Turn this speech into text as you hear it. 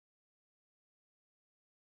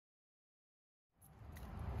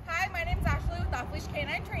Leash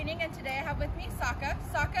K9 Training, and today I have with me Sokka.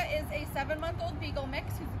 Sokka is a 7-month-old Beagle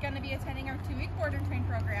mix who's going to be attending our 2-week board and train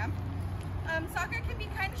program. Sokka can be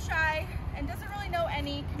kind of shy and doesn't really know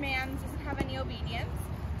any commands, doesn't have any obedience.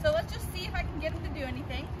 So let's just see if I can get him to do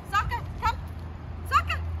anything. Sokka, come!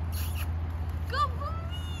 Sokka! Go, boy!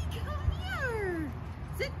 Come here!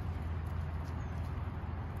 Sit!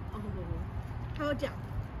 Oh, how about down?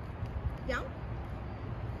 Down?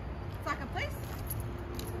 Sokka, place?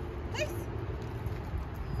 Place?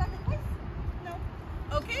 Sokka, place? No.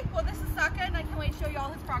 Okay, well this is Sokka and I can't wait to show you all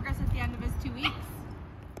his progress at the end of his 2 weeks.